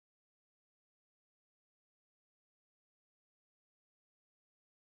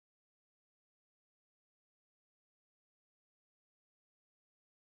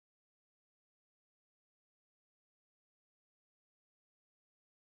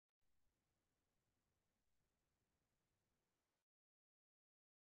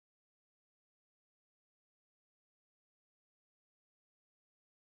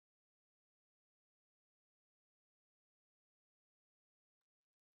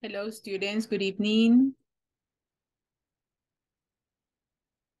Hello, students. Good evening.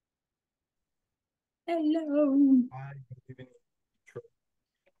 Hello. Hi, good evening, teacher.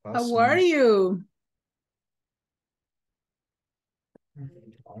 How are you?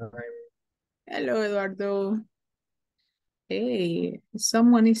 Hello, Eduardo. Hey,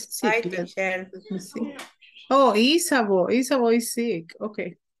 someone is Hi, sick. teacher. Let me see. Oh, Isabo. Isabo is sick.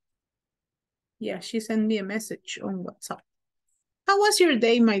 Okay. Yeah, she sent me a message on WhatsApp. How was your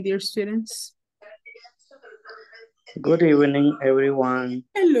day, my dear students? Good evening, everyone.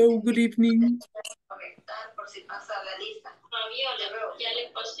 Hello, good evening.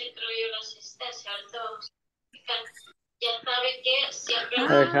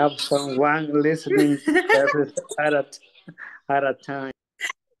 I have someone listening at a time.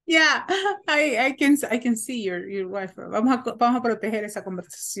 Yeah, I can see your wife. Vamos a proteger esa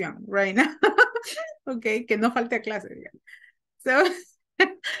conversación right now. Okay, que no falte a clase. So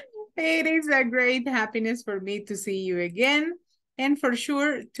it is a great happiness for me to see you again and for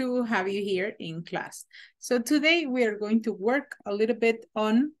sure to have you here in class. So today we are going to work a little bit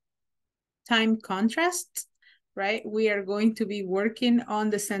on time contrast, right? We are going to be working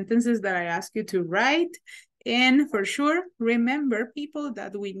on the sentences that I ask you to write. And for sure, remember, people,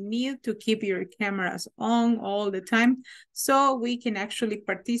 that we need to keep your cameras on all the time so we can actually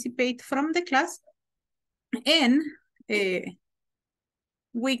participate from the class and I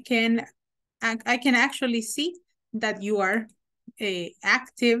can actually see that you are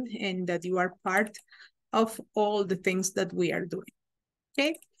active and that you are part of all the things that we are doing.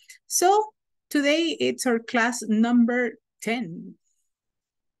 Okay, so today it's our class number 10.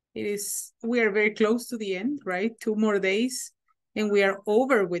 We are very close to the end, right? 2 more days and we are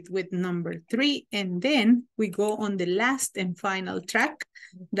over with number 3, and then we go on the last and final track,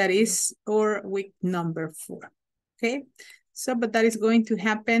 that is our week number 4. Okay, so but that is going to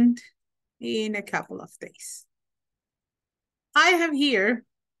happen in a couple of days. I have here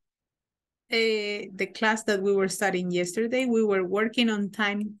the class that we were studying yesterday. We were working on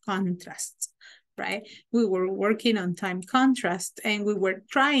time contrasts, right? We were working on time contrast and we were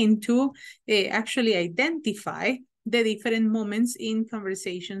trying to actually identify the different moments in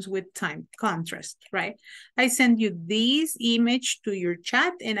conversations with time contrast, right? I send you this image to your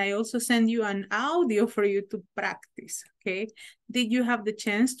chat and I also send you an audio for you to practice, okay? Did you have the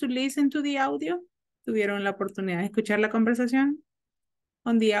chance to listen to the audio? ¿Tuvieron la oportunidad de escuchar la conversación?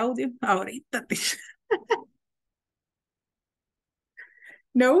 On the audio? Ahorita.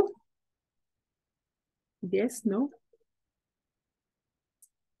 No? Yes, no?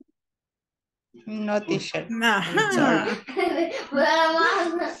 No, teacher. Nah.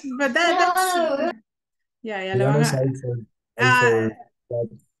 But that's... Yeah, le van a...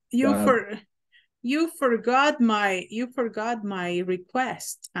 You forgot my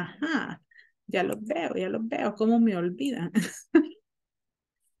request. Ajá. Ya lo veo. ¿Cómo me olvidan?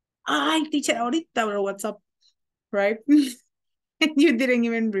 Ay, teacher, ahorita, bro, what's up? Right? You didn't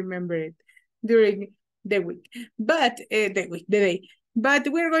even remember it during the week. But, the day. But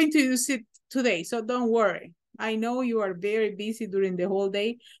we're going to use it today, so don't worry. I know you are very busy during the whole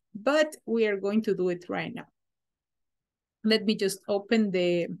day, but we are going to do it right now. Let me just open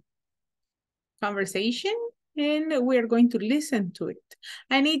the conversation and we're going to listen to it.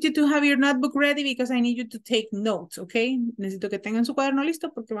 I need you to have your notebook ready because I need you to take notes, okay? Necesito que tengan su cuaderno listo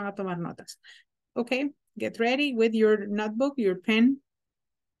porque van a tomar notas. Okay, get ready with your notebook, your pen.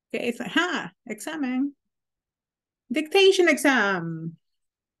 Okay, exam. Dictation exam.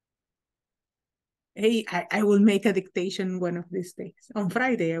 Hey, I will make a dictation one of these days. On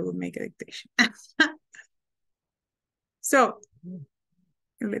Friday, I will make a dictation. So,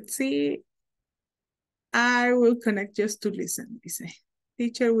 let's see. I will connect just to listen.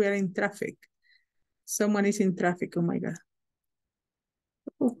 Teacher, we are in traffic. Someone is in traffic, oh my God.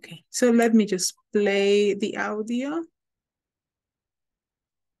 Okay, so let me just play the audio.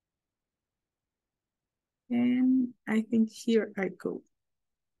 And I think here I go.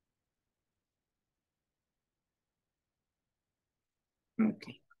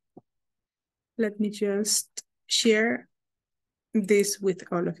 Okay. Let me just share this with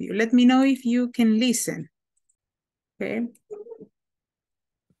all of you. Let me know if you can listen. Okay.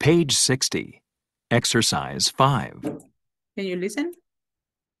 Page 60, exercise 5. Can you listen?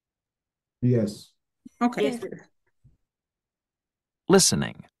 Yes. Okay. Yes.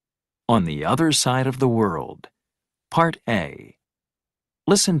 Listening. On the other side of the world. Part A.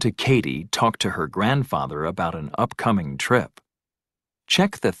 Listen to Katie talk to her grandfather about an upcoming trip.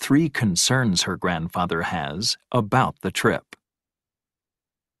 Check the 3 concerns her grandfather has about the trip.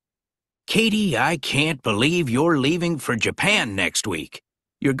 Katie, I can't believe you're leaving for Japan next week.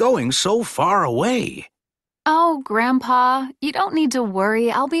 You're going so far away. Oh, Grandpa, you don't need to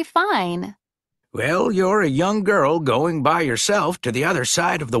worry. I'll be fine. Well, you're a young girl going by yourself to the other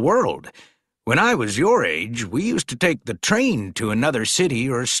side of the world. When I was your age, we used to take the train to another city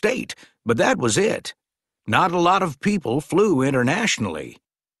or state, but that was it. Not a lot of people flew internationally.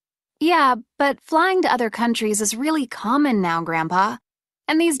 Yeah, but flying to other countries is really common now, Grandpa.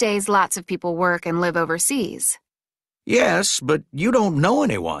 And these days, lots of people work and live overseas. Yes, but you don't know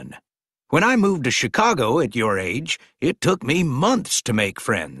anyone. When I moved to Chicago at your age, it took me months to make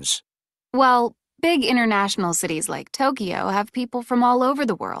friends. Well, big international cities like Tokyo have people from all over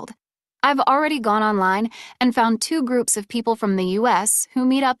the world. I've already gone online and found 2 groups of people from the US who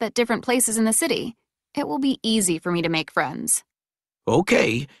meet up at different places in the city. It will be easy for me to make friends.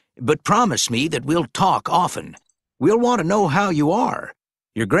 Okay, but promise me that we'll talk often. We'll want to know how you are.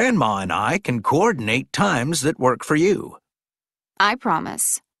 Your grandma and I can coordinate times that work for you. I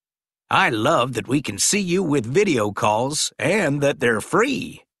promise. I love that we can see you with video calls and that they're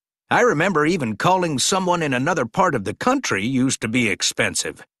free. I remember even calling someone in another part of the country used to be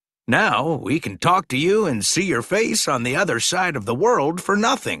expensive. Now we can talk to you and see your face on the other side of the world for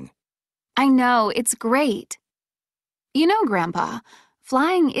nothing. I know, it's great. You know, Grandpa,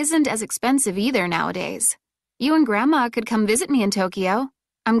 flying isn't as expensive either nowadays. You and Grandma could come visit me in Tokyo.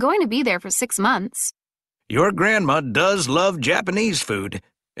 I'm going to be there for 6 months. Your grandma does love Japanese food,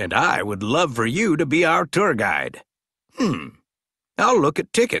 and I would love for you to be our tour guide. I'll look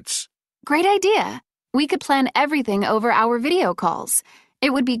at tickets. Great idea. We could plan everything over our video calls.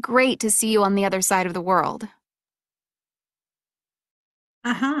 It would be great to see you on the other side of the world.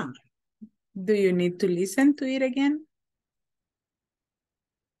 Do you need to listen to it again?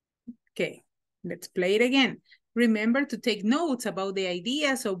 Okay, let's play it again. Remember to take notes about the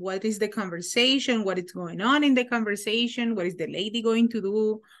ideas of what is the conversation, what is going on in the conversation, what is the lady going to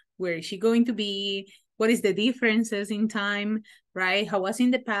do, where is she going to be, what is the differences in time, right? How was in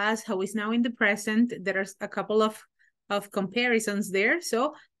the past, how is now in the present. There are a couple of comparisons there,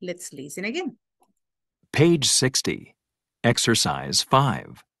 so let's listen again. Page 60. Exercise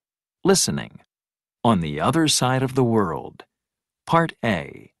 5. Listening. On the other side of the world. Part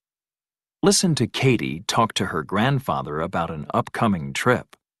A. Listen to Katie talk to her grandfather about an upcoming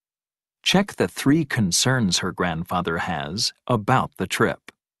trip. Check the 3 concerns her grandfather has about the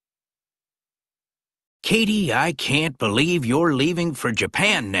trip. Katie, I can't believe you're leaving for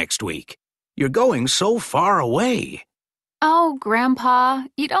Japan next week. You're going so far away. Oh, Grandpa,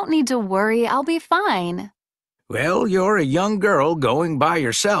 you don't need to worry. I'll be fine. Well, you're a young girl going by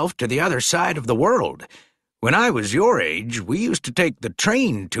yourself to the other side of the world. When I was your age, we used to take the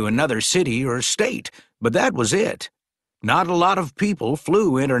train to another city or state, but that was it. Not a lot of people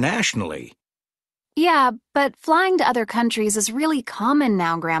flew internationally. Yeah, but flying to other countries is really common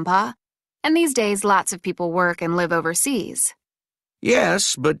now, Grandpa. And these days, lots of people work and live overseas.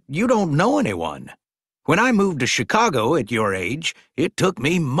 Yes, but you don't know anyone. When I moved to Chicago at your age, it took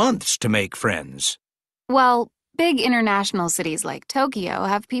me months to make friends. Well, big international cities like Tokyo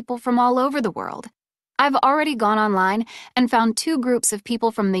have people from all over the world. I've already gone online and found 2 groups of people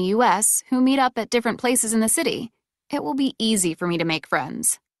from the US who meet up at different places in the city. It will be easy for me to make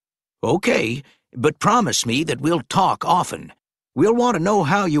friends. Okay, but promise me that we'll talk often. We'll want to know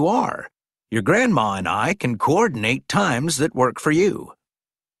how you are. Your grandma and I can coordinate times that work for you.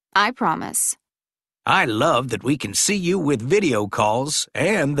 I promise. I love that we can see you with video calls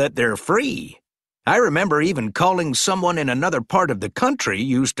and that they're free. I remember even calling someone in another part of the country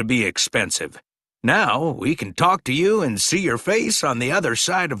used to be expensive. Now we can talk to you and see your face on the other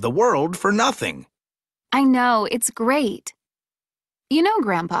side of the world for nothing. I know, it's great. You know,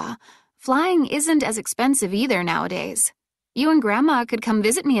 Grandpa, flying isn't as expensive either nowadays. You and Grandma could come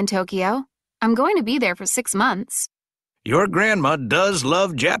visit me in Tokyo. I'm going to be there for 6 months. Your grandma does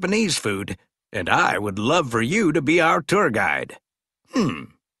love Japanese food, and I would love for you to be our tour guide.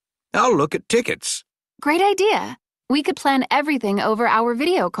 I'll look at tickets. Great idea. We could plan everything over our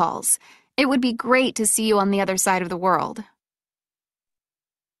video calls. It would be great to see you on the other side of the world.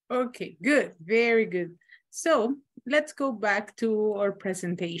 Okay, good. Very good. So let's go back to our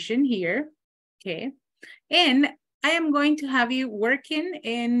presentation here. Okay. And I am going to have you working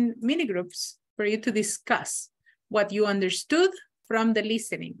in mini groups for you to discuss what you understood from the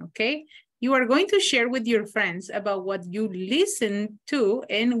listening. Okay. You are going to share with your friends about what you listened to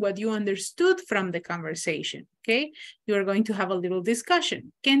and what you understood from the conversation. Okay. You are going to have a little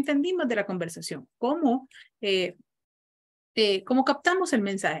discussion. ¿Qué entendimos de la conversación? ¿Cómo captamos el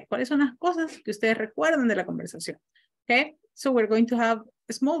mensaje? ¿Cuáles son las cosas que ustedes recuerdan de la conversación? Okay, so we're going to have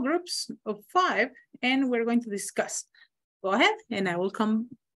small groups of 5 and we're going to discuss. Go ahead, and I will come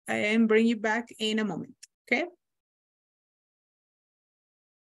and bring you back in a moment, okay?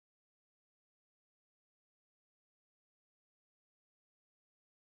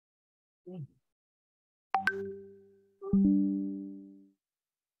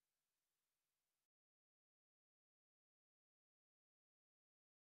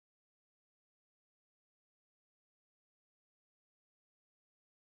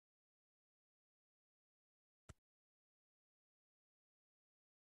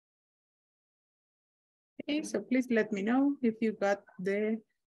 Okay, so please let me know if you got the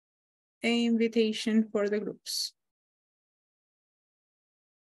invitation for the groups.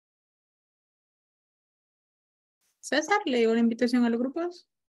 César, ¿le llegó la invitación a los grupos?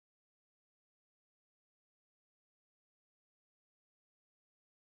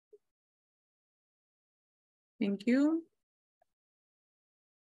 Thank you.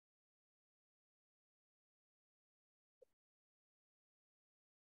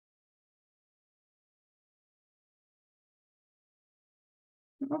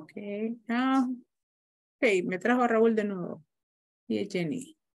 Ok. Ok, me trajo a Raúl de nuevo. Y a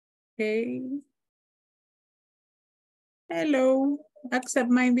Jenny. Ok. Hello. Accept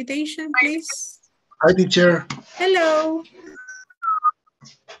my invitation, please. Hi, teacher. Hello.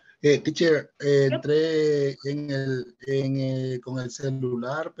 Teacher, entré con el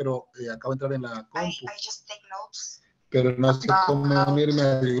celular, pero acabo de entrar en la compu. Pero no sé cómo unirme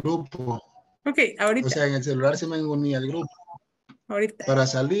al grupo. Ok, ahorita. O sea, en el celular se me unía al grupo. Ahorita. Para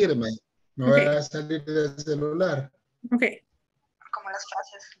salirme. No Ok. voy a salir del celular. Ok. Como las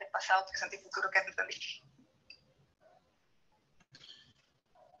frases de pasado, presente y futuro que entendí.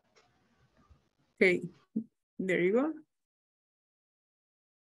 Okay. There you go.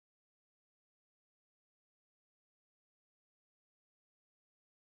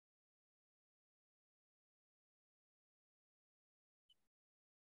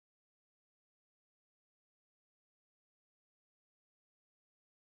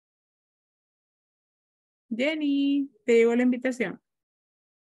 Jenny, ¿te llegó la invitación?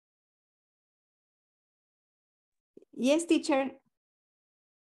 Yes, teacher.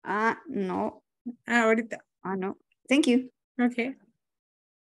 No. Ahorita. No. Thank you. Okay.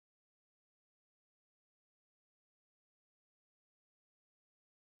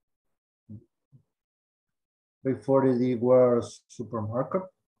 Before it was supermarket,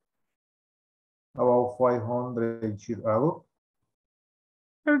 about 500 years ago.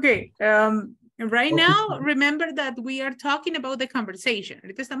 Okay. Right now, remember that we are talking about the conversation.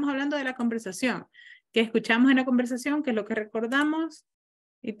 Ahorita estamos hablando de la conversación. Que escuchamos en la conversación, que es lo que recordamos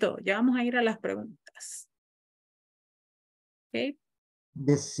y todo. Ya vamos a ir a las preguntas. Okay.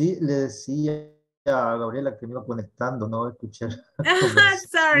 Le decía a Gabriela que me iba conectando, no escuchar.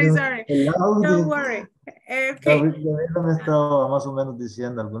 Sorry. Don't worry. Okay. Gabriela me estaba más o menos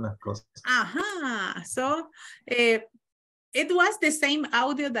diciendo algunas cosas. So, it was the same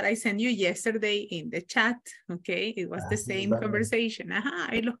audio that I sent you yesterday in the chat, okay? It was the same conversation.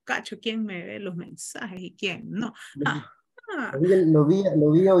 Y los cacho, ¿quién me ve los mensajes y quién no? Lo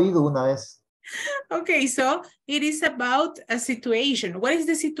vi oído una vez. Okay, so it is about a situation. What is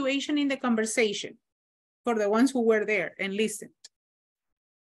the situation in the conversation? For the ones who were there and listened.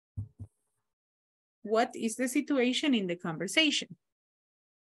 What is the situation in the conversation?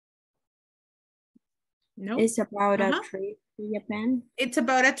 No? It's about a trip to Japan. It's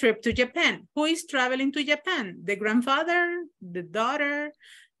about a trip to Japan. Who is traveling to Japan? The grandfather, the daughter,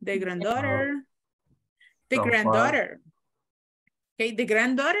 the granddaughter, the granddaughter. Okay, the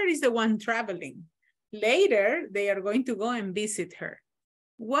granddaughter is the one traveling. Later, they are going to go and visit her.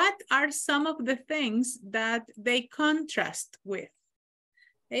 What are some of the things that they contrast with?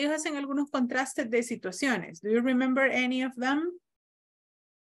 Ellos hacen algunos contrastes de situaciones. Do you remember any of them?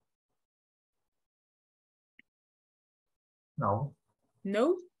 No.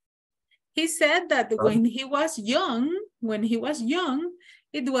 No. He said that when he was young,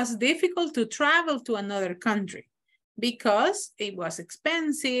 it was difficult to travel to another country because it was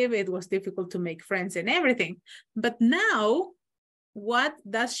expensive, it was difficult to make friends and everything. But now, what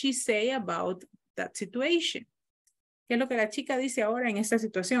does she say about that situation? ¿Qué es lo que la chica dice ahora en esta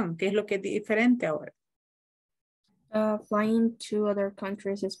situación? ¿Qué es lo que es diferente ahora? Flying to other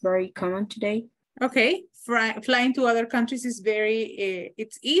countries is very common today. Okay, flying to other countries is very,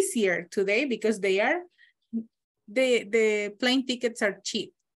 it's easier today because the plane tickets are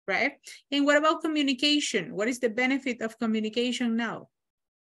cheap, right? And what about communication? What is the benefit of communication now?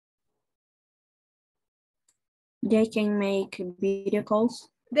 They can make video calls.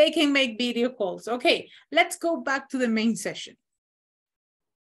 They can make video calls. Okay, let's go back to the main session.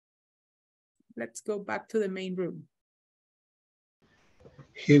 Let's go back to the main room.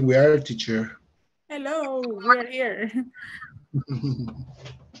 Here we are, teacher. Hello, we're here.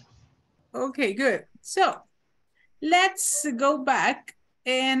 Okay, good. So let's go back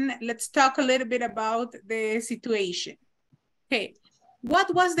and let's talk a little bit about the situation. Okay,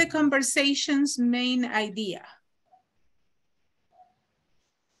 what was the conversation's main idea?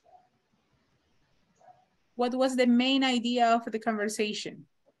 What was the main idea of the conversation?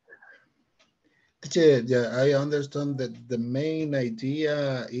 Teacher, yeah, I understand that the main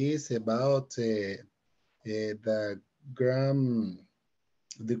idea is about the granddaughter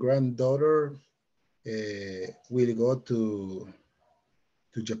will go to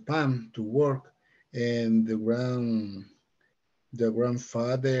Japan to work, and the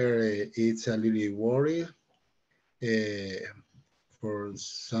grandfather is a little worried for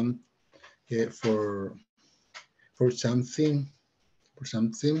some for something for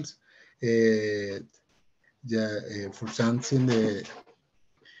something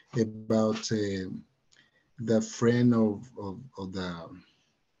about the friend of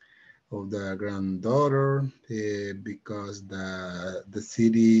the granddaughter because the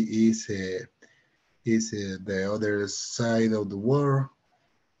city is the other side of the world,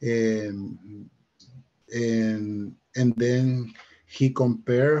 and then he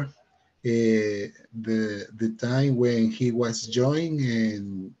compared the time when he was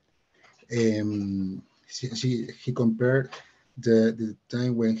joined, and he compared the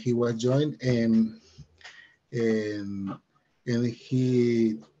time when he was joined, and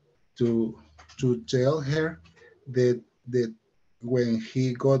he to tell her that when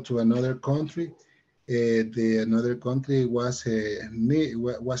he go to another country, the another country was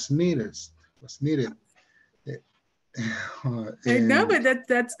needed. No, but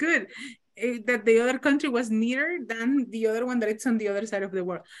that's good. That the other country was nearer than the other one that it's on the other side of the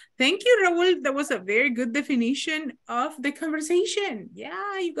world. Thank you, Raul. That was a very good definition of the conversation.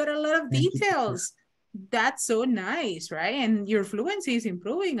 Yeah, you got a lot of details. That's so nice, right? And your fluency is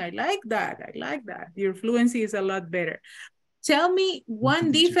improving. I like that. I like that. Your fluency is a lot better. Tell me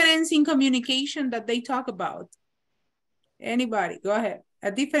one difference in communication that they talk about. Anybody, go ahead.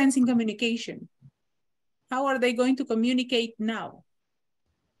 A difference in communication. How are they going to communicate now?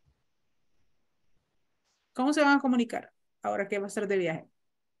 ¿Cómo se van a comunicar ahora que va a estar de viaje?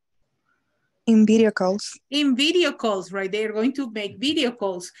 In video calls. In video calls, right? They're going to make video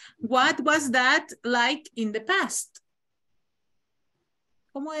calls. What was that like in the past?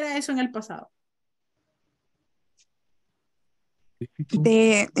 ¿Cómo era eso en el pasado?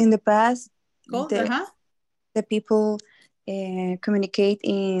 In the past, Calls, the people communicate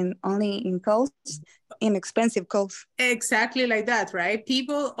only in calls, inexpensive calls. Exactly like that, right?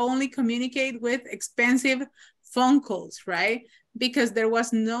 People only communicate with expensive phone calls, right? Because there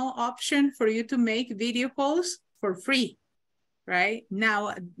was no option for you to make video calls for free, right?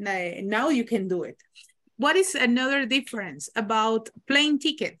 Now you can do it. What is another difference about plane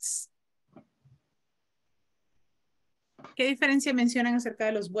tickets? ¿Qué diferencia mencionan acerca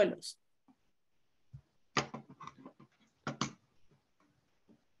de los vuelos?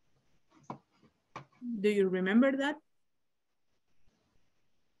 Do you remember that?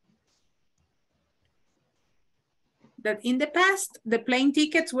 That in the past, the plane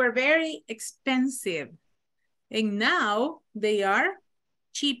tickets were very expensive. And now they are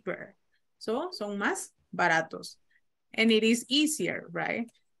cheaper. So, son más baratos. And it is easier, right?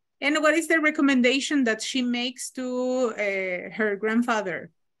 And what is the recommendation that she makes to her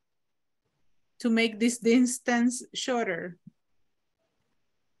grandfather to make this distance shorter?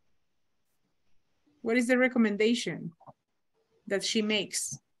 What is the recommendation that she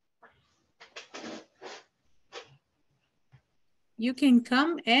makes? You can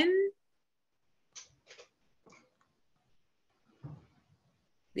come and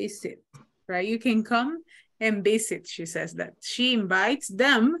visit, right? You can come and visit, she says that. She invites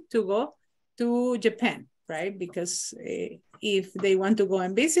them to go to Japan, right? Because if they want to go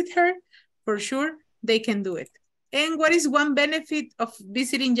and visit her, for sure, they can do it. And what is one benefit of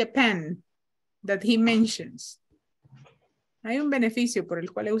visiting Japan that he mentions? Hay un beneficio por el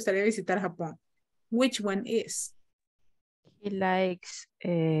cual le gustaría visitar Japón. Which one is? He likes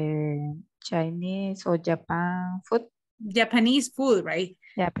Chinese or Japan food. Japanese food, right?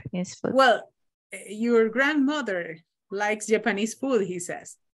 Japanese food. Well, your grandmother likes Japanese food, he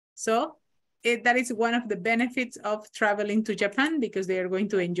says. So that is one of the benefits of traveling to Japan because they are going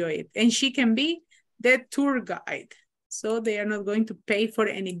to enjoy it. And she can be the tour guide. So they are not going to pay for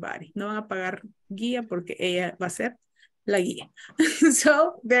anybody. No van a pagar guía porque ella va a ser la guía.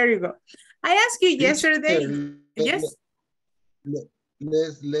 So there you go. I asked you yesterday. Yes?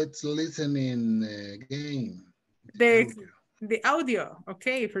 Let's listen in again. The audio.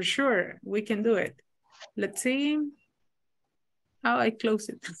 Okay, for sure. We can do it. Let's see. How I close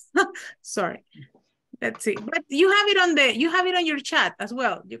it. Sorry. Let's see. But you have it on your chat as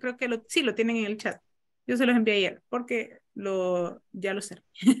well. Yo creo que sí lo tienen en el chat. Yo se los envié ayer porque ya lo sé.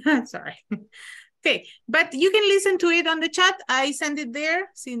 Sorry. Okay, but you can listen to it on the chat. I send it there.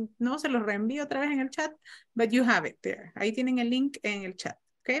 Si no, se los reenvío otra vez en el chat. But you have it there. Ahí tienen el link en el chat.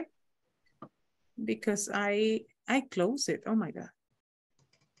 Okay. Because I close it. Oh my God.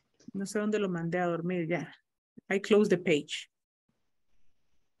 No sé dónde lo mandé a dormir ya. I close the page.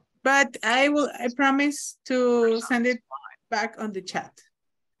 But I promise to send it back on the chat.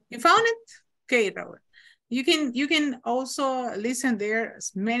 You found it? Okay, Raul. You can also listen there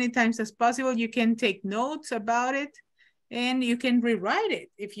as many times as possible. You can take notes about it and you can rewrite it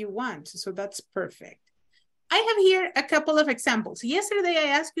if you want. So that's perfect. I have here a couple of examples. Yesterday, I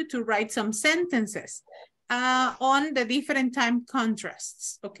asked you to write some sentences on the different time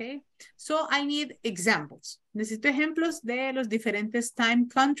contrasts, okay? So I need examples. Necesito ejemplos de los diferentes time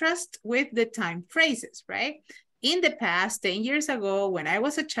contrasts with the time phrases, right? In the past, 10 years ago, when I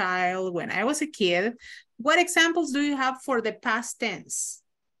was a child, when I was a kid, what examples do you have for the past tense?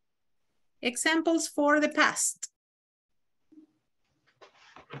 Examples for the past.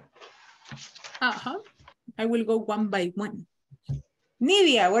 I will go one by one.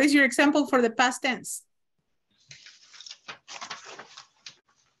 Nidia, what is your example for the past tense?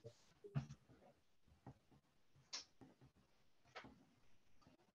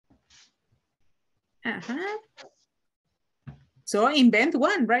 So invent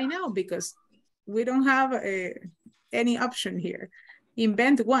one right now because we don't have any option here.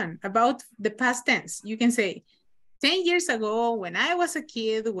 Invent one about the past tense. You can say, 10 years ago, when I was a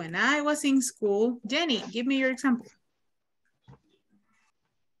kid, when I was in school. Jenny, give me your example.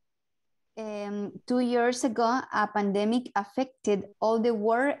 2 years ago, a pandemic affected all the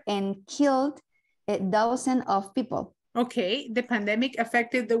world and killed thousands of people. Okay, the pandemic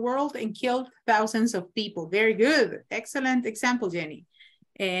affected the world and killed thousands of people. Very good. Excellent example, Jenny.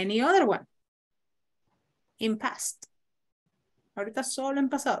 Any other one? In past. Ahorita solo en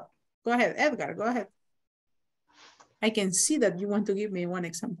pasado. Go ahead, Edgar, go ahead. I can see that you want to give me one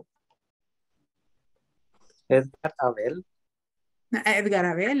example. Edgar Abel.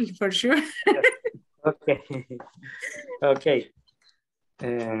 Edgar Abel, for sure. Okay. Okay.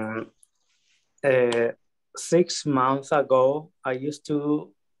 6 months ago, I used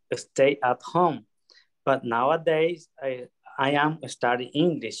to stay at home, but nowadays I am studying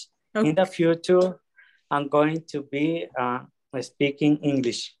English. Okay. In the future, I'm going to be speaking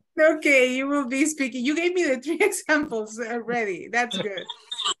English. Okay, you will be speaking. You gave me the 3 examples already. That's good.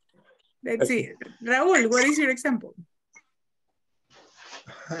 Let's see. Raul, what is your example?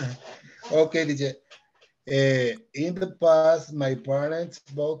 Okay, DJ. In the past, my parents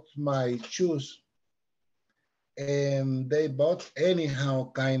bought my shoes. And they bought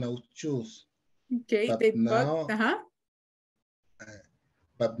anyhow kind of shoes. Okay, but they now, bought,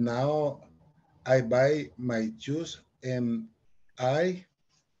 But now I buy my shoes and I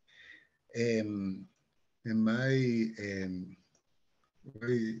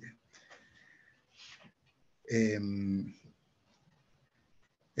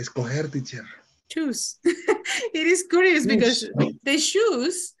escoger, teacher. Choose. It is curious because the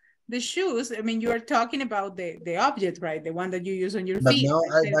shoes, I mean, you are talking about the object, right? The one that you use on your feet. Now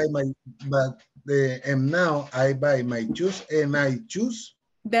now I buy my shoes and I choose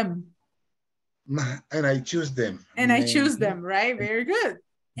them. And I choose them. And I choose them, right? Very good.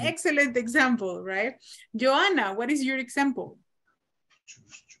 Excellent example, right? Joanna, what is your example?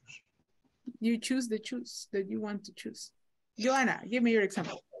 You choose the shoes that you want to choose. Joanna, give me your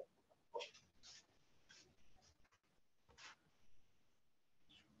example.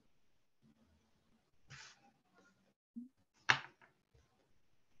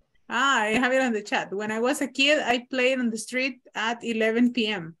 I have it on the chat. When I was a kid, I played on the street at 11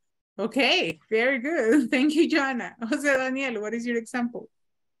 p.m. Okay, very good. Thank you, Joanna. Jose Daniel, what is your example?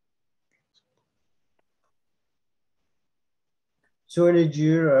 20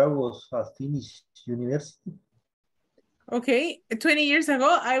 years I was finished university. Okay, 20 years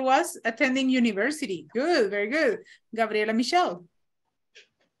ago, I was attending university. Good, very good. Gabriela Michelle.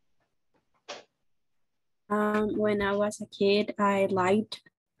 When I was a kid, I liked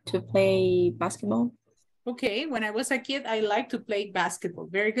to play basketball. Okay, when I was a kid, I liked to play basketball.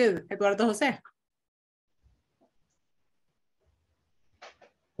 Very good. Eduardo Jose.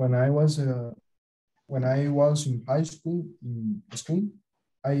 When I was in high school,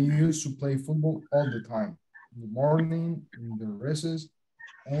 I used to play football all the time. In the morning, in the recess,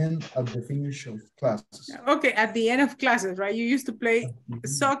 and at the finish of classes. Okay, at the end of classes, right? You used to play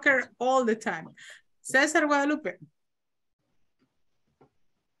soccer all the time. César Guadalupe.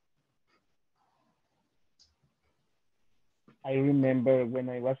 I remember when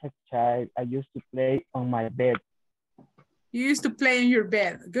I was a child, I used to play on my bed. You used to play in your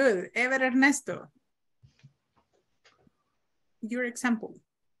bed. Good. Ever Ernesto. Your example.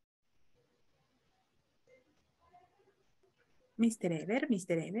 Mr.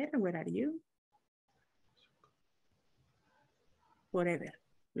 Ever, where are you? Forever,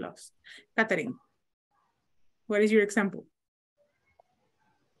 lost. Catherine, what is your example?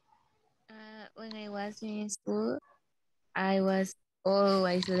 When I was in school, I was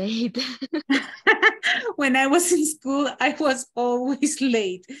always late. When I was in school, I was always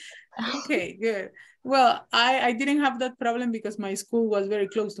late. Okay, good. Well, I didn't have that problem because my school was very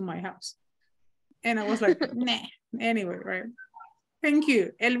close to my house. And I was like, nah. Anyway, right? Thank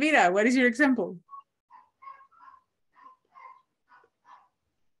you. Elvira, what is your example?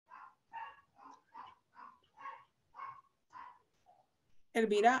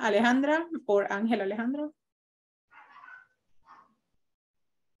 Elvira, Alejandra, or Ángel Alejandro?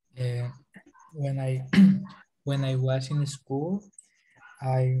 When I when I was in school,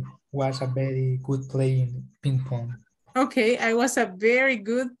 I was a very good player in ping pong. Okay, I was a very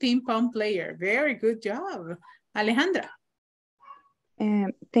good ping pong player. Very good job. Alejandra.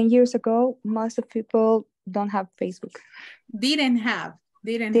 10 years ago, most of people don't have Facebook. Didn't have.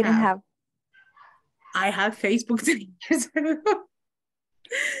 I had Facebook 10 years ago.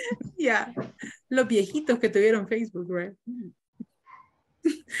 Yeah. Los viejitos que tuvieron Facebook, right?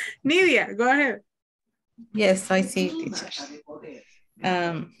 Nidia, go ahead. Yes, I see, teacher.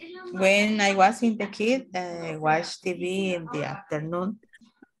 When I was in the kid, I watched TV in the afternoon.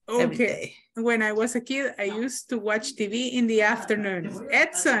 Every day. When I was a kid, I used to watch TV in the afternoon.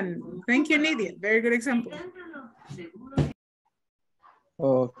 Edson, thank you, Nidia. Very good example.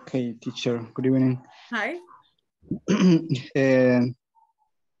 Okay, teacher, good evening. Hi. 10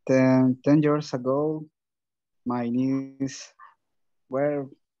 years ago, my niece were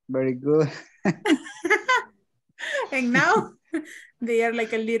very good. And now they are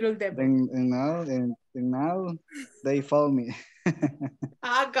like a little devil. And now they follow me.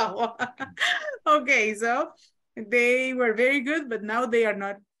 Okay, so they were very good, but now they are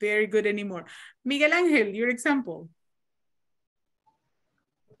not very good anymore. Miguel Angel, your example.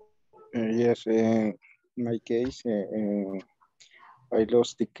 Yes, in my case, I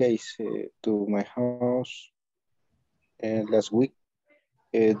lost the case to my house last week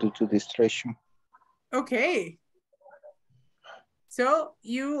due to distraction. Okay. So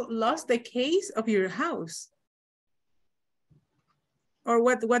you lost the case of your house. Or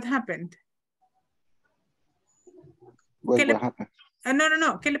what happened? What happened?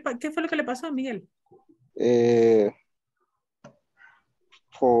 No. ¿Qué fue lo que le pasó a Miguel?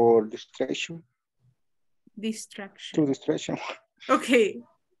 For distraction. Distraction. To distraction. Okay.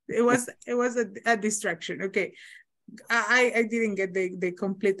 It was a distraction. Okay. I didn't get the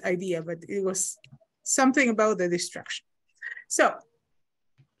complete idea, but it was something about the distraction. So,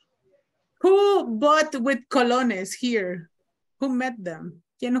 who bought with colones here? Who met them?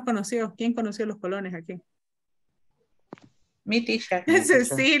 ¿Quién los conoció? ¿Quién conoció los colones aquí? Me, teacher.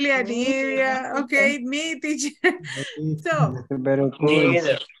 Cecilia, Nidia. Okay, me, teacher. So, very cool.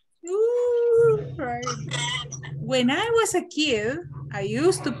 Right. When I was a kid, I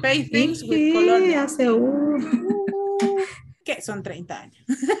used to pay things with colones. ¿Qué? Son 30 años.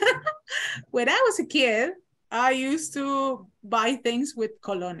 When I was a kid, I used to buy things with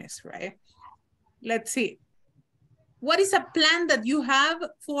colones, right? Let's see. What is a plan that you have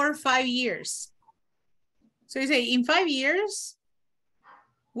for 5 years? So you say, in 5 years,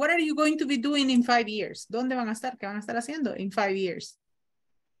 what are you going to be doing in 5 years? ¿Dónde van a estar? ¿Qué van a estar haciendo in 5 years?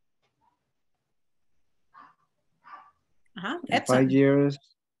 In 5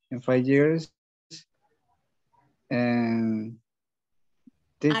 years, and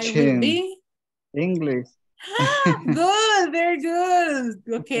teaching English. Good, very good.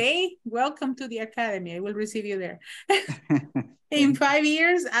 Okay, welcome to the academy. I will receive you there. In 5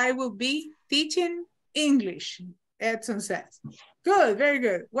 years, I will be teaching English, Edson says. Good, very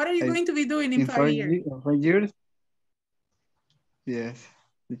good. What are you going to be doing in 5 years? In 5 years? Yes,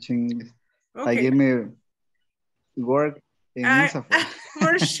 teaching English. Okay. I give me work in ISSS.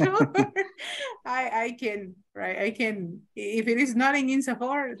 For sure. I can, right? I can, if it is not in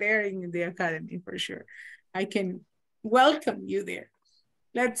ISSS, they're in the academy for sure. I can welcome you there.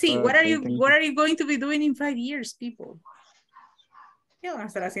 Let's see. What are you going to be doing in 5 years, people? ¿Qué van a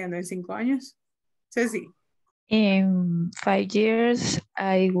estar haciendo en 5 años? Ceci. In 5 years,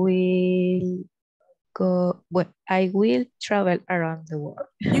 I will travel around the world.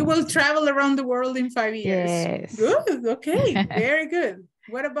 You will travel around the world in 5 years. Yes. Good, okay, very good.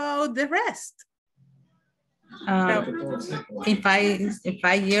 What about the rest? In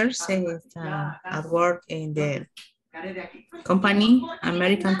 5 years, at work in the company,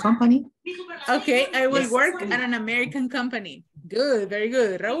 American company. Okay, I will Yes. work at an American company. Good, very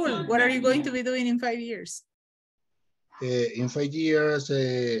good. Raul, what are you going to be doing in 5 years? In 5 years,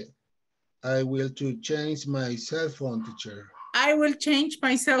 I will to change my cell phone, teacher. I will change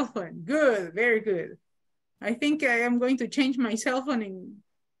my cell phone. Good, very good. I think I am going to change my cell phone in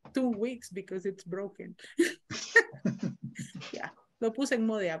 2 weeks because it's broken. Yeah, lo puse en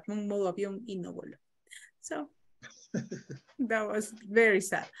modo avión y no voló. So that was very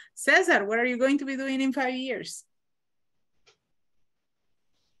sad. Cesar, what are you going to be doing in 5 years?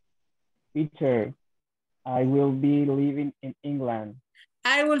 Teacher, I will be living in England.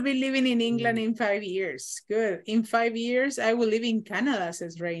 I will be living in England in 5 years. Good. In 5 years, I will live in Canada,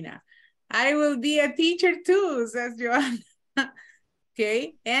 says Reina. I will be a teacher too, says Joanna.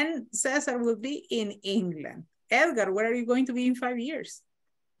 Okay. And Cesar will be in England. Edgar, where are you going to be in 5 years?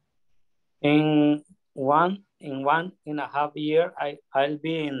 In one and a half year, I'll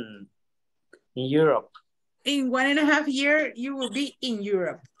be in Europe. In 1.5 years, you will be in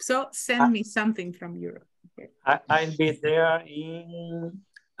Europe. So send me something from Europe. Okay. I'll be there in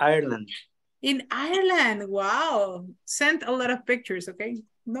Ireland. In Ireland, wow. Send a lot of pictures, okay?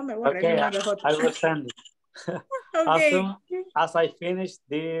 No me voy a Okay, grabar fotos. I will send it. Okay. As soon as I finish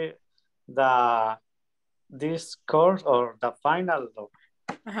this course or the final,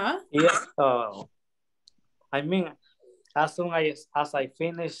 yes, I mean, as soon as I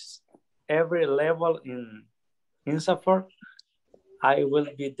finish every level in ISSS, I will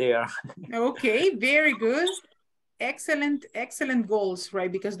be there. Okay, very good. Excellent, excellent goals,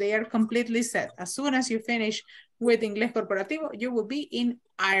 right? Because they are completely set. As soon as you finish with Inglés Corporativo, you will be in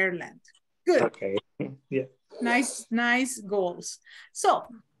Ireland. Good. Okay, yeah. Nice, nice goals. So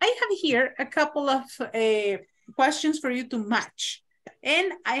I have here a couple of questions for you to match.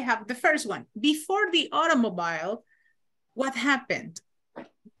 And I have the first one. Before the automobile, what happened?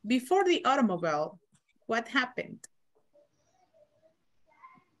 Before the automobile, what happened?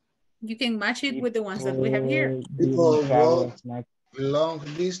 You can match it with the ones that we have here. People walk long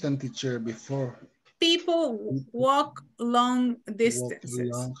distance, teacher, before. People walk long distances.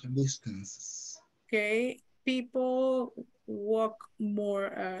 Walk long distances. Okay. People walk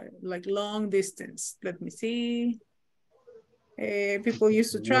more like long distance. Let me see. People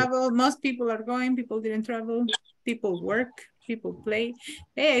used to travel. Most people are going. People didn't travel. People work. People play.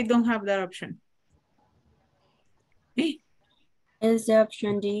 Hey, I don't have that option. Is the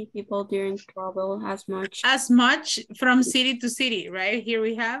option D, people didn't travel as much? As much from city to city, right? Here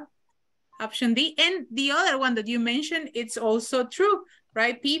we have option D. And the other one that you mentioned, it's also true,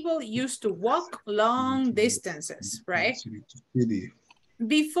 right? People used to walk long distances, right? City to city.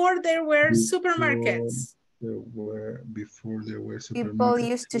 Before there were supermarkets. Before there were supermarkets. People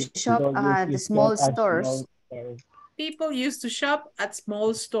used to shop at small stores. People used to shop at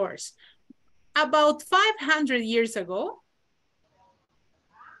small stores. About 500 years ago,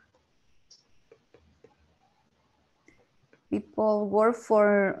 people work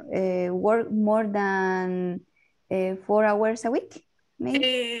more than 4 hours a week,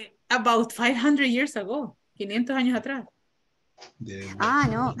 maybe? About 500 years ago, 500 años atrás.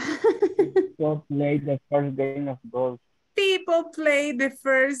 No. People played the first game of golf. People played the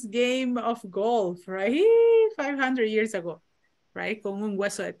first game of golf, right? 500 years ago, right? Con un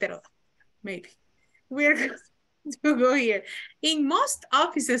hueso de tero, maybe. We're going to go here. In most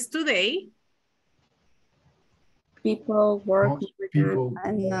offices today, people work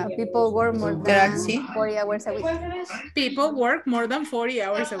people work more than 40 hours a week. People work more than 40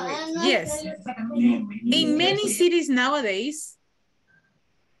 hours a week. Yes. In many cities nowadays,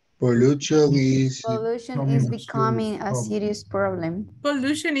 pollution is becoming a serious problem.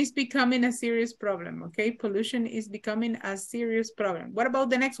 Pollution is becoming a serious problem, okay? Pollution is becoming a serious problem. What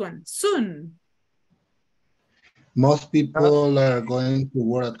about the next one? Soon. Most people are going to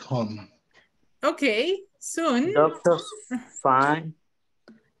work at home. Okay, soon. Doctors, fine.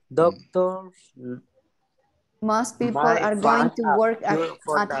 Doctors. Most people are going to work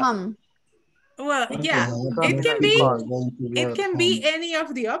at home. Well, yeah, it can be any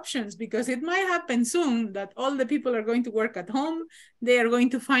of the options because it might happen soon that all the people are going to work at home. They are going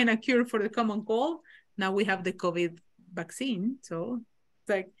to find a cure for the common cold. Now we have the COVID vaccine. So it's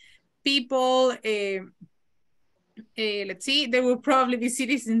like people let's see, there will probably be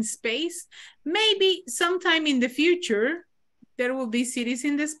cities in space. Maybe sometime in the future, there will be cities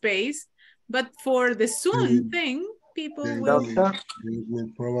in the space, but for the soon thing, people will... There will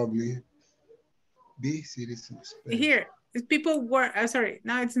probably be cities in space. Here, people work, sorry,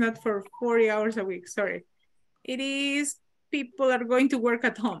 now it's not for 40 hours a week, sorry. It is people are going to work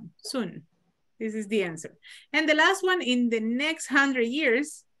at home soon. This is the answer. And the last one, in the next 100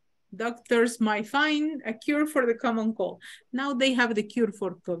 years, doctors might find a cure for the common cold. Now they have the cure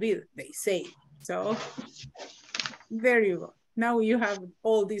for COVID, they say. So there you go. Now you have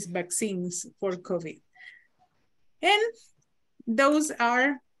all these vaccines for COVID. And those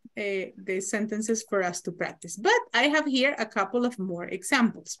are the sentences for us to practice. But I have here a couple of more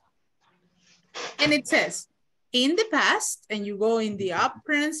examples. And it says, in the past, and you go in the up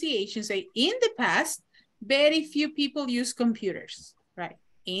pronunciation, say, in the past, very few people use computers, right?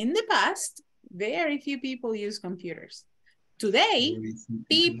 In the past, very few people use computers. Today,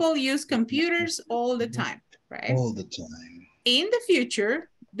 people use computers all the time, right? All the time. In the future,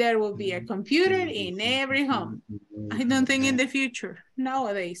 there will be a computer in every home. I don't think in the future,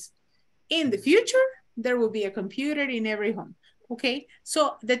 nowadays. In the future, there will be a computer in every home. Okay,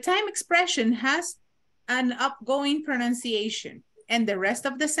 so the time expression has an upgoing pronunciation and the rest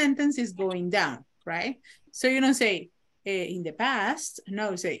of the sentence is going down, right? So you don't say in the past,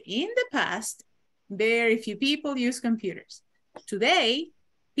 no, say in the past, very few people use computers. Today,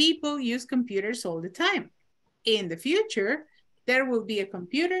 people use computers all the time. In the future, there will be a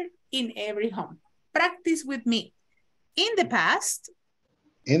computer in every home. Practice with me. In the past,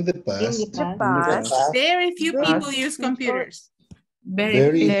 very few people use computers.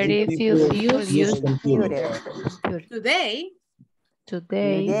 Very few people use computers. Today,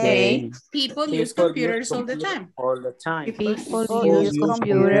 people use computers all the time. People use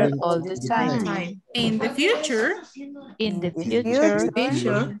computers all the time. In the future,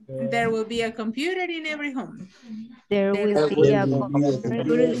 there will be a computer in every home. There will be a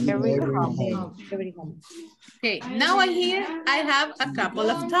computer in every home. Okay, now I have a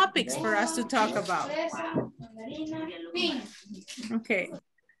couple of topics for us to talk about. Okay,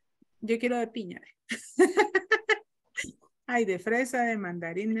 yo quiero de piña. Ay, de fresa, de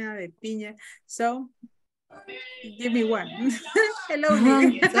mandarina, de piña. So, give me one. Hello,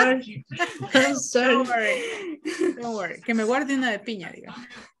 Sorry. I'm sorry. Don't worry. Don't worry. Que me guarde una de piña, diga.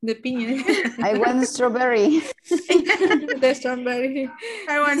 De piña. I want strawberry. The strawberry.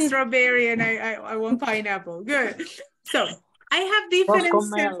 I want strawberry and I want pineapple. Good. So, I have different...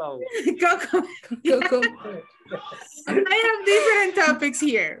 Coco. I have different topics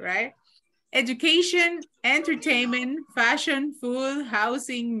here, right? Education, entertainment, fashion, food,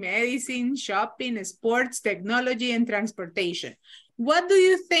 housing, medicine, shopping, sports, technology, and transportation. What do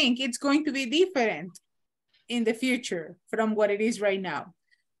you think it's going to be different in the future from what it is right now?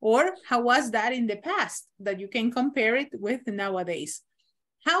 Or how was that in the past that you can compare it with nowadays?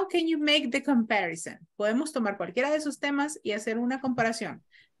 How can you make the comparison? Podemos tomar cualquiera de esos temas y hacer una comparación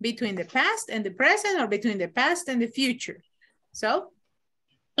between the past and the present or between the past and the future. So,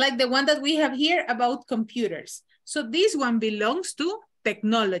 like the one that we have here about computers. So this one belongs to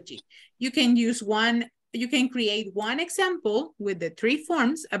technology. You can use one, you can create one example with the three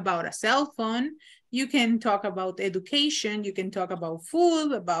forms about a cell phone. You can talk about education. You can talk about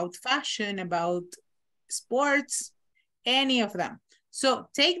food, about fashion, about sports, any of them. So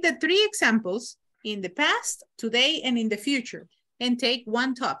take the three examples in the past, today, and in the future, and take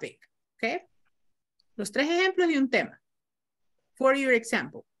one topic, okay? Los tres ejemplos y un tema for your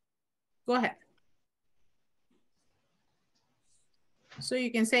example. Go ahead. So you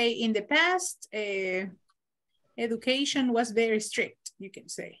can say in the past, education was very strict, you can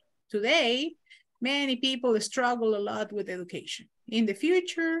say. Today, many people struggle a lot with education. In the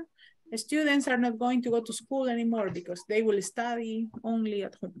future, students are not going to go to school anymore because they will study only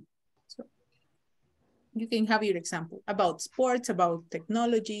at home. So you can have your example about sports, about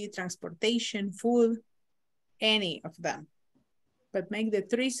technology, transportation, food, any of them. But make the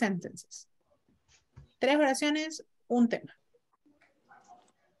three sentences. Tres oraciones, un tema.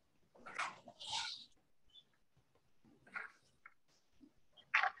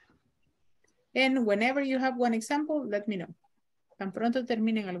 And whenever you have one example, let me know. Tan pronto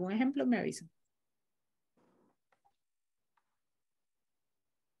terminen algún ejemplo, me avisan.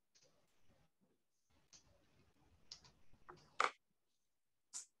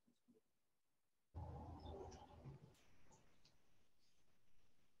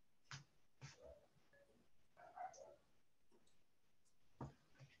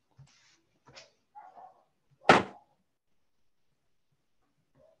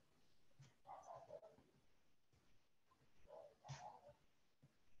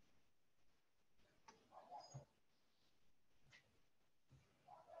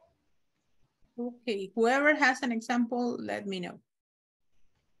 Okay, whoever has an example, let me know.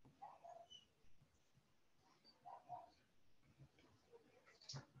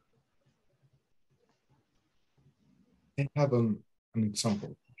 I have an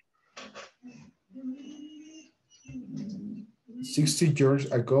example. 60 years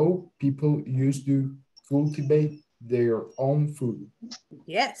ago, people used to cultivate their own food.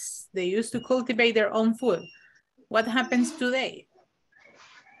 Yes, they used to cultivate their own food. What happens today?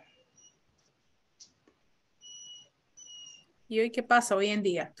 ¿Y hoy qué pasa hoy en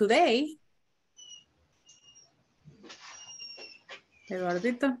día? Today,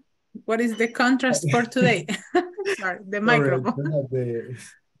 Eduardito, what is the contrast for today? Sorry, the microphone.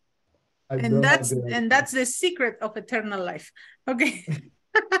 And that's the secret of eternal life. Okay.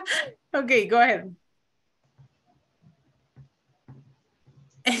 Okay, go ahead.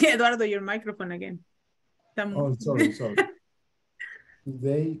 Eduardo, your microphone again. Oh, sorry.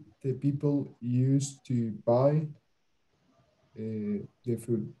 Today, the people used to buy the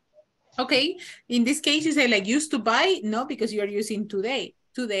food. Okay, in this case, you say like used to buy, no, because you're using today.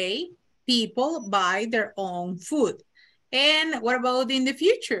 Today, people buy their own food. And what about in the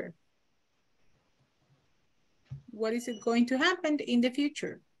future? What is it going to happen in the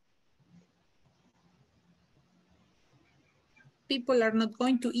future? People are not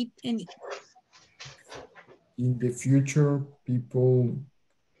going to eat anything. In the future, people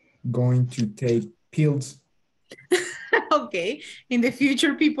going to take pills. Okay, in the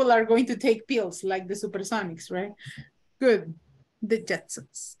future, people are going to take pills like the Supersonics, right? Good. The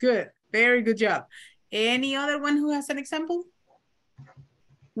Jetsons. Good. Very good job. Any other one who has an example?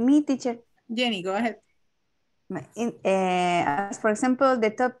 Me, teacher. Jenny, go ahead. As for example,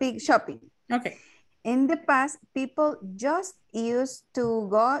 the topic shopping. Okay. In the past, people just used to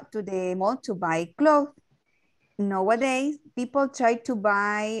go to the mall to buy clothes. Nowadays, people try to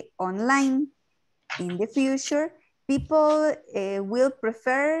buy online. In the future, people will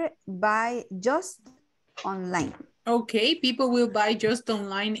prefer buy just online. Okay, people will buy just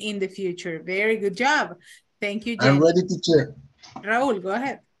online in the future. Very good job. Thank you, Jenny. I'm ready, teacher. Raúl, go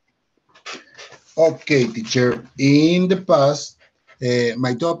ahead. Okay, teacher. In the past,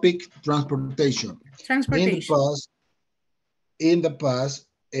 my topic, transportation. Transportation. In the past,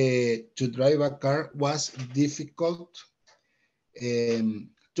 to drive a car was difficult.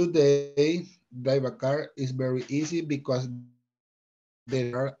 Today, drive a car is very easy because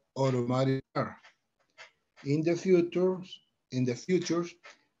there are automatic cars. In the future,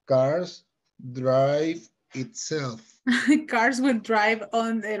 cars drive itself. Cars will drive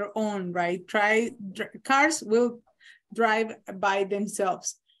on their own, right? Cars will drive by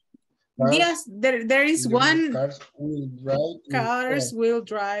themselves. Yes, there is one. Cars will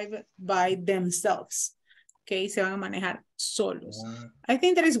drive by themselves. Okay, se van a manejar solos. I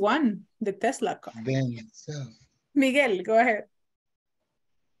think there is one, the Tesla car. Themselves. Miguel, go ahead.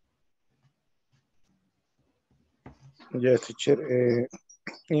 Yes, teacher.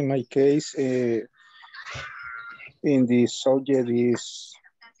 In my case, in the subject is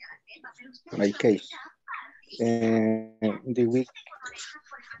my case. The week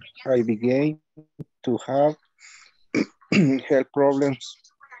I began to have health problems,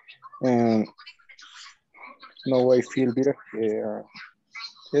 and now I feel better.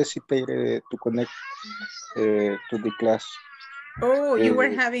 Hesitated to connect to the class. Oh, you were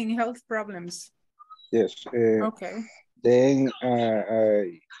having health problems. Yes. Okay. Then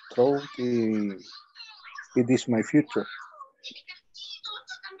I thought it is my future.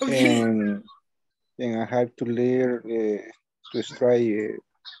 Okay. And I have to learn to try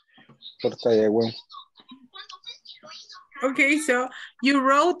for Taiwan. Okay, so you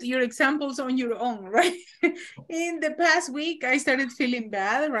wrote your examples on your own, right? In the past week, I started feeling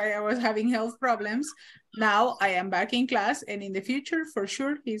bad, right? I was having health problems. Now I am back in class, and in the future, for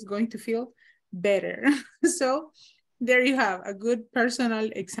sure, he's going to feel better. So there you have a good personal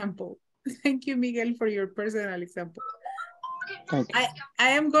example. Thank you, Miguel, for your personal example. I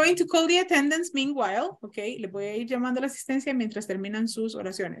am going to call the attendance meanwhile, okay? Le voy a ir llamando a la asistencia mientras terminan sus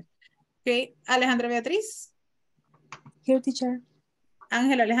oraciones. Okay, Alejandra Beatriz. Here, teacher.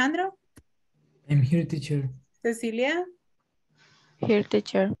 Ángel Alejandro. I'm here, teacher. Cecilia. Here,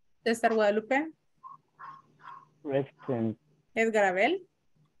 teacher. César Guadalupe. Present. Edgar Abel.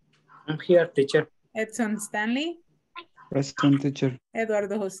 I'm here, teacher. Edson Stanley. Present, teacher.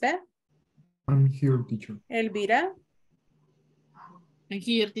 Eduardo José. I'm here, teacher. Elvira. I'm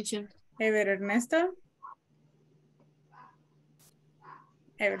here, teacher. Ever Ernesto.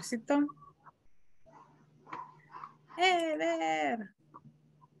 Evercito. Ever.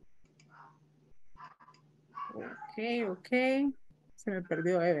 Ok. Se me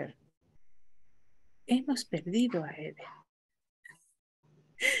perdió Ever. Hemos perdido a Eder.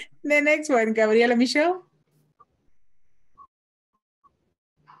 The next one, Gabriela Michelle.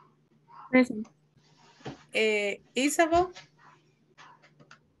 Present. Isabel.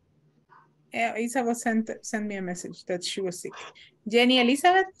 Isabel sent me a message that she was sick. Jenny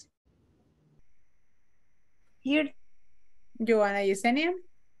Elizabeth. Here. Joanna Yesenia.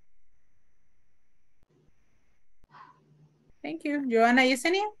 Thank you. Joanna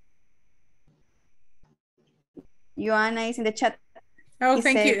Yesenia. Joanna is in the chat. Oh, He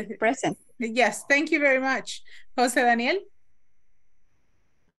thank said you. Present. Yes, thank you very much. Jose Daniel.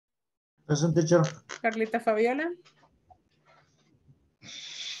 Present, teacher. Carlita Fabiola.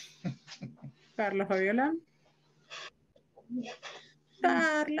 Carla Fabiola.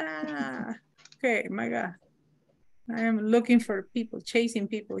 Carla. Okay, my God. I am looking for people, chasing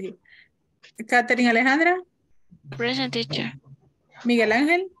people here. Catherine Alejandra. Present, teacher. Miguel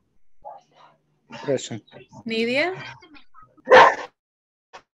Ángel. Present. Nidia.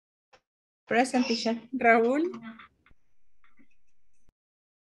 Present, teacher. Raúl.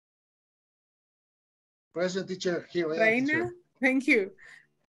 Present, teacher. Here I am, Reina. teacher. Thank you.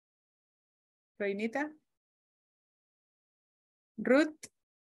 Reinita. Ruth.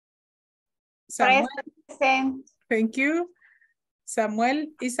 Samuel. Present. Thank you. Samuel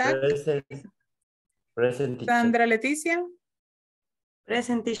Isaac. Present. Present, teacher. Sandra Leticia.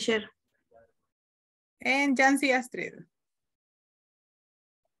 Present, teacher. And Jancy Astrid.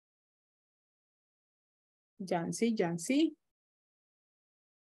 Jancy.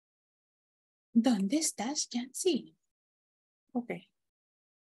 ¿Dónde estás, Jancy? Ok.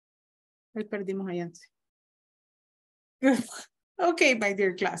 Hoy perdimos a Jancy. Okay, my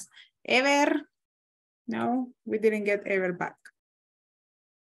dear class. Ever? No, we didn't get Ever back.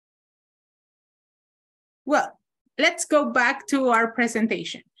 Well, let's go back to our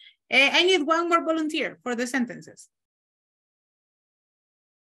presentation. I need one more volunteer for the sentences.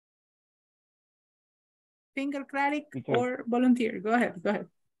 Finger-cratic or volunteer. Go ahead.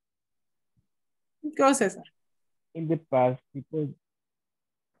 Go, Cesar. In the past, people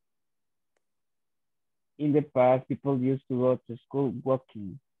used to go to school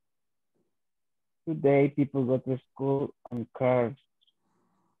walking. Today, people go to school on cars.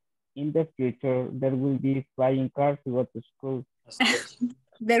 In the future, there will be flying cars to go to school.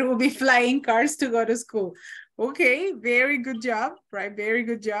 There will be flying cars to go to school. Okay, very good job, right? Very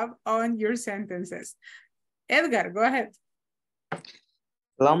good job on your sentences. Edgar, go ahead.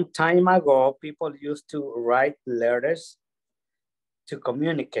 Long time ago, people used to write letters to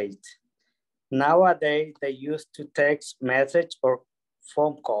communicate. Nowadays, they use to text message or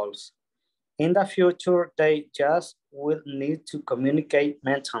phone calls. In the future, they just will need to communicate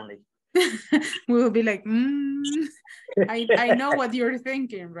mentally. We'll be like, I know what you're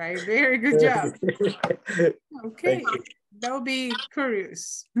thinking, right? Very good job. Okay, that would be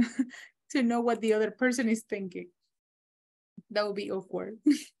curious to know what the other person is thinking. That would be awkward.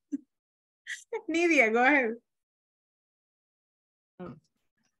 Nidia, go ahead.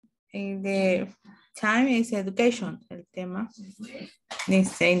 In the time is education, el tema. In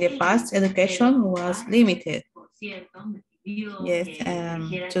the past, education was limited. Yes,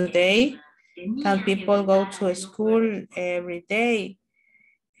 today, can people go to school every day?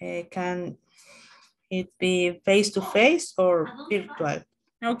 Can it be face-to-face or virtual?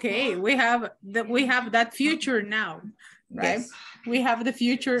 Okay, we have that future now, right? Yes. We have the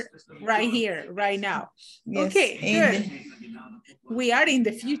future right here, right now. Yes. Okay, good. We are in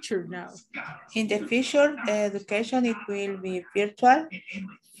the future now. In the future, education, it will be virtual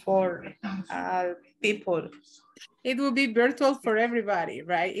for people. It will be virtual for everybody,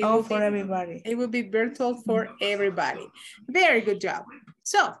 right? Everybody. It will be virtual for everybody. Very good job.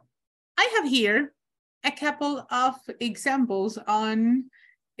 So I have here a couple of examples on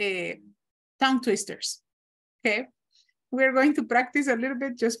tongue twisters, okay? We're going to practice a little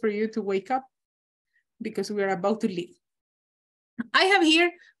bit just for you to wake up because we're about to leave. I have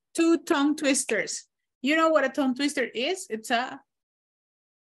here 2 tongue twisters. You know what a tongue twister is? It's a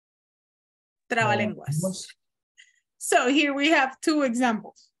trabalenguas. So here we have 2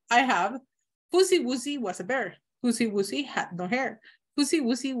 examples. I have Fussy Wussy was a bear. Fussy Wussy had no hair. Fussy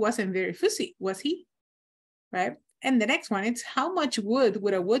Wussy wasn't very fussy, was he? Right? And the next one, it's how much wood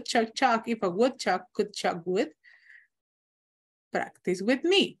would a woodchuck chuck if a woodchuck could chuck wood? Practice with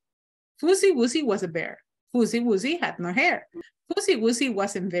me. Fussy Wussy was a bear. Fussy Wussy had no hair. Fussy Wussy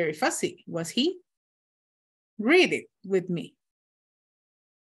wasn't very fussy, was he? Read it with me.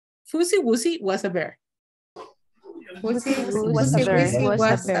 Fussy Wussy was a bear. Fussy Wussy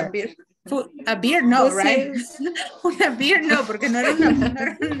was a bear. A beer, no, Pussy. right? Una beer, no, porque no era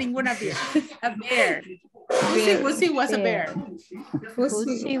ninguna beer. A bear. Pussy was a bear.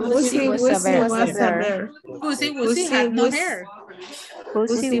 Pussy was a bear. Pussy had no hair.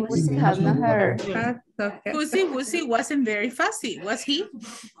 Pussy had no hair. Pussy wasn't very fussy, was he?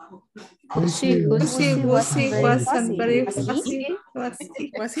 Pussy wasn't very fussy.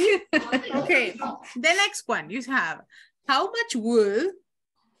 Was he? Okay. The next one you have. How much wood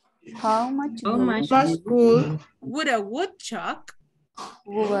would a woodchuck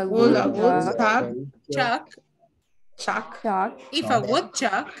chuck if a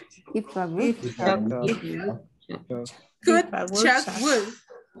woodchuck could chuck wood?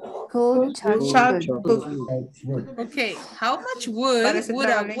 Okay, how much wood would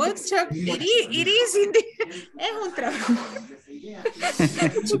a woodchuck? It is indeed. Es un trabajo. How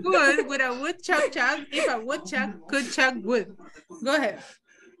much wood would a woodchuck chuck if a woodchuck could chuck wood? Go ahead.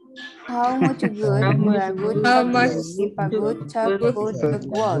 How much good would a woodchuck if a woodchuck could chuck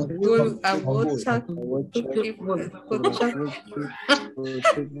wood? Would a woodchuck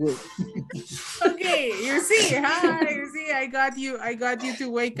Okay, you see, I got you to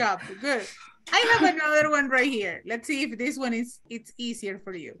wake up. Good. I have another one right here. Let's see if this one it's easier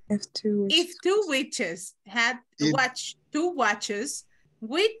for you. If two witches had two watches,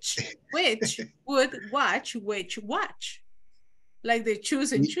 which would watch which watch? Like they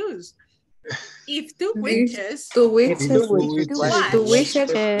choose and choose. If two witches watch, which witch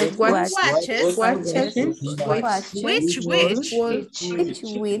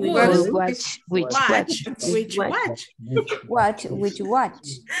watch which watch?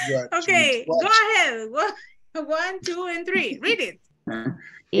 Okay, go ahead. 1, 2, and 3. Read it.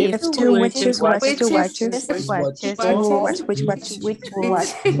 If two witches watch two watches, which watch?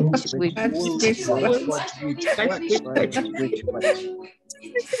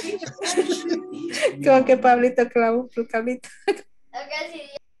 Como que Pablito clavó un calvito.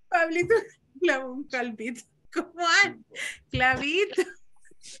 Pablito clavó un calvito. Come on, clavito.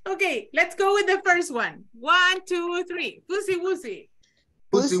 Okay, let's go with the first one. 1, 2, 3. Pussy Wussy.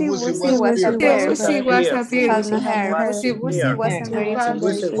 Pussy was a bear. Pussy was a bear. Had no hair. Pussy wasn't very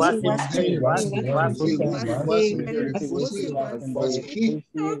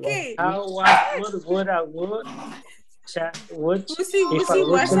Okay. How would a wood Pussy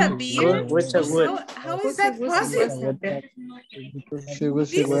was a beer? How is that possible?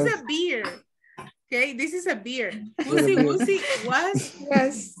 This is a beer. Okay, this is a beer. Pussy was a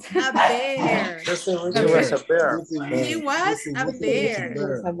bear. Pussy was a bear. He was a bear.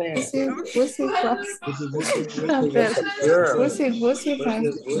 Pussy was a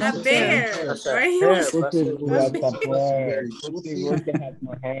bear. Right? Pussy was a bear. Pussy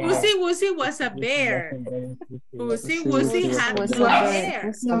had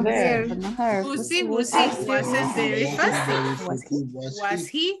no hair. Pussy wasn't very fussy. Was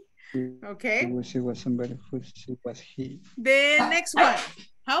he? Okay. She wasn't very fussy, was he? The next one.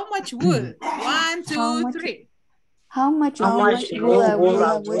 How much wood? 1, 2, 3. How much wood a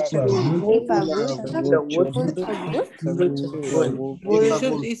woodchuck if a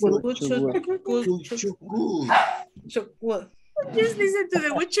wood? Just listen to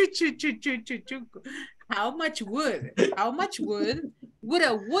the wood. How much wood would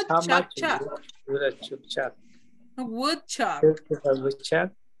a woodchuck chuck? A woodchuck.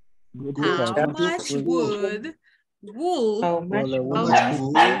 How much wood wool a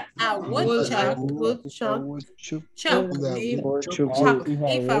woodchuck chuck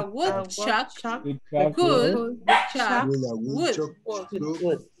if a woodchuck could chuck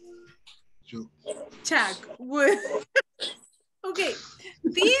wood? Chuck wood. Okay,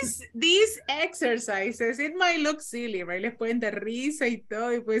 these exercises, it might look silly, right? Les pueden dar risa y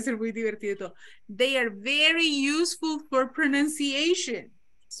todo, y puede ser muy divertido y todo. They are very useful for pronunciation.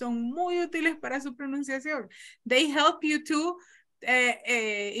 Son muy útiles para su pronunciación. They help you to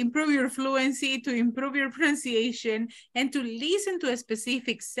improve your fluency, to improve your pronunciation, and to listen to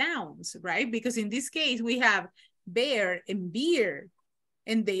specific sounds, right? Because in this case, we have bear and beer,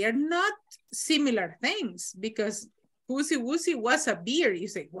 and they are not similar things because Pussy Wussy was a beer. You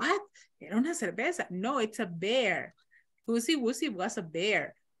say, what? Era una cerveza. No, it's a bear. Pussy Wussy was a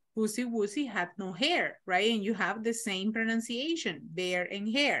bear. Pussy Wussy had no hair, right? And you have the same pronunciation, bear and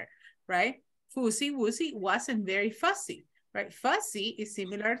hair, right? Pussy Wussy wasn't very fussy, right? Fussy is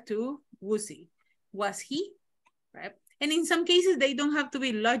similar to wussy. Was he, right? And in some cases, they don't have to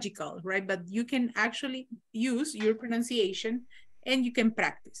be logical, right? But you can actually use your pronunciation and you can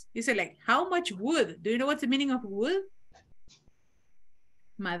practice. You say like, how much wood? Do you know what's the meaning of wood?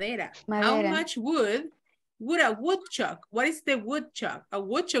 Madera. How much wood Would a woodchuck? What is the woodchuck? A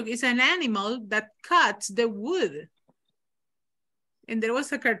woodchuck is an animal that cuts the wood. And there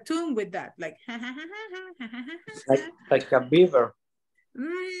was a cartoon with that, like like a beaver.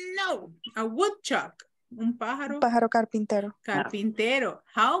 No, a woodchuck. Un pájaro. Un pájaro carpintero. Carpintero.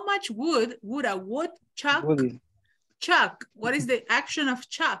 How much wood would a woodchuck chuck? What is the action of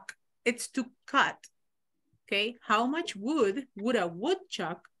chuck? It's to cut. Okay, how much wood would a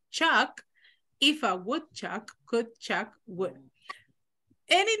woodchuck chuck if a woodchuck could chuck wood?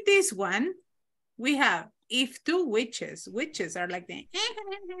 And in this one, we have if two witches are like the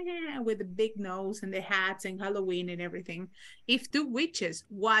with the big nose and the hats and Halloween and everything. If two witches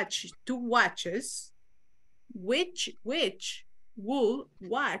watch two watches, which will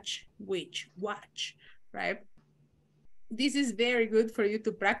watch which watch, right? This is very good for you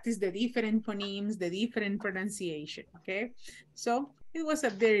to practice the different phonemes, the different pronunciation, okay? So it was a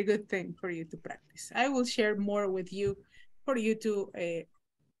very good thing for you to practice. I will share more with you for you to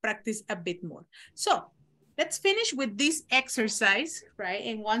practice a bit more. So let's finish with this exercise, right?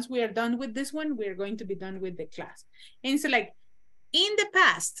 And once we are done with this one, we're going to be done with the class. And so like, in the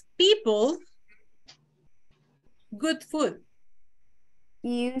past, people, good food.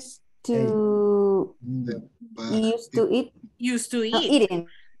 Used to eat. Used to eat. No, eating.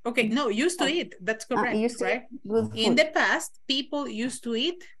 Okay, no, used to eat. That's correct, right? In the past, people used to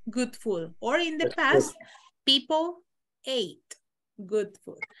eat good food. Or in the past, people ate good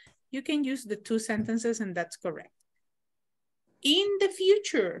food. You can use the two sentences and that's correct. In the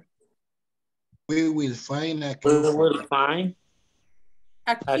future, we will find a cure. We will find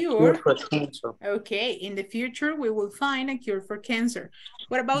a cure for cancer. Okay, in the future, we will find a cure for cancer.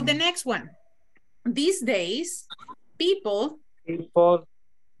 What about the next one? These days, people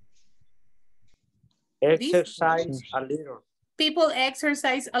exercise a little. People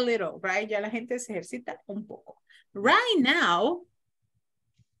exercise a little, right? Ya la gente se ejercita un poco. Right now,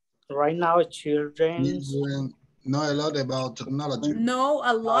 children know a lot about technology. Know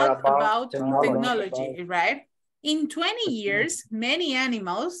a lot about technology, right? In 20 years, many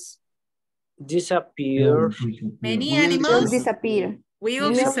animals disappear. Many animals disappear.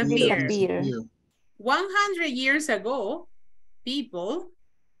 Will disappear. 100 years ago, people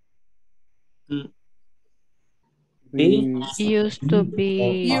used to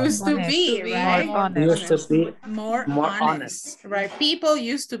be right? Used to be more honest, right? People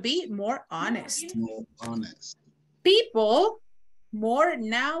used to be more honest. More honest. People more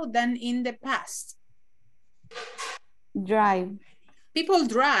now than in the past. Drive. People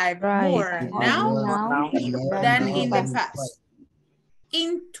drive more now than in the past.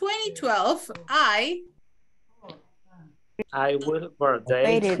 In 2012, I will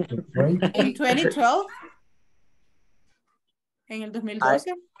birthday. In 2012, en el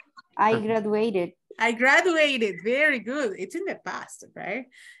 2012, I graduated. I graduated. Very good. It's in the past, right?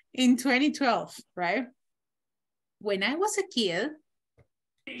 In 2012, right? When I was a kid,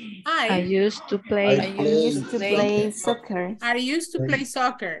 I used to play. Soccer. I used to play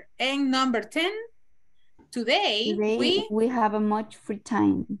soccer. And number 10, today we have a much free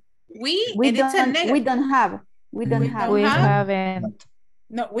time. We don't have. We don't have.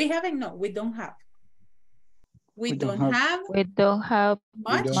 We don't have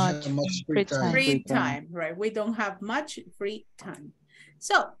much free time, right? We don't have much free time.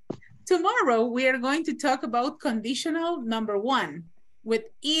 So tomorrow we are going to talk about conditional number 1 with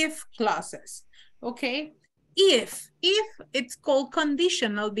if clauses, okay? If it's called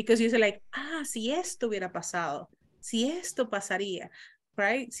conditional because you say like, si esto hubiera pasado, si esto pasaría,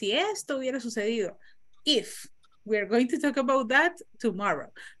 right? Si esto hubiera sucedido. If. We're going to talk about that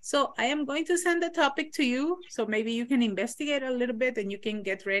tomorrow. So I am going to send the topic to you. So maybe you can investigate a little bit and you can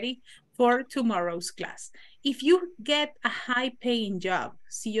get ready for tomorrow's class. If you get a high paying job,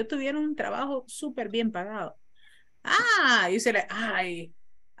 si yo tuviera un trabajo súper bien pagado, you said, I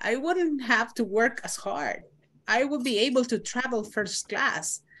wouldn't have to work as hard. I would be able to travel first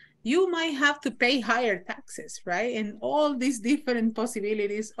class. You might have to pay higher taxes, right? And all these different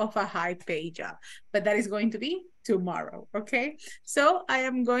possibilities of a high pay job. But that is going to be tomorrow, okay? So I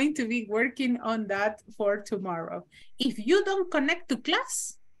am going to be working on that for tomorrow. If you don't connect to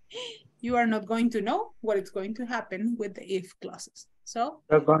class, you are not going to know what is going to happen with the if clauses. So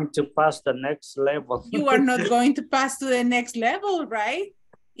you're going to pass the next level. You are not going to pass to the next level, right?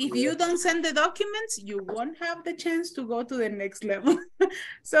 If you don't send the documents, you won't have the chance to go to the next level.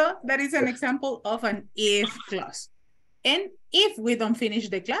 So that is an example of an if clause. And if we don't finish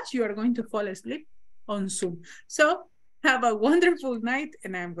the class, you are going to fall asleep on Zoom. So have a wonderful night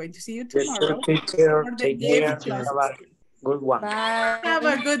and I'm going to see you tomorrow. Take care. Good one. Bye. Have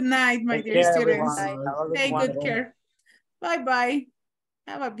a good night, my Take dear care, students. everyone. Have a good Take one. good care. Bye-bye.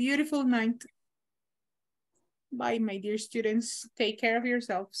 Have a beautiful night. Bye, my dear students. Take care of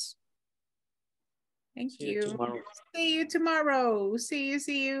yourselves. Thank See you you. tomorrow. See you tomorrow. See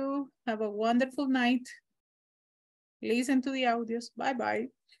you. Have a wonderful night. Listen to the audios. Bye-bye.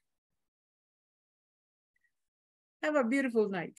 Have a beautiful night.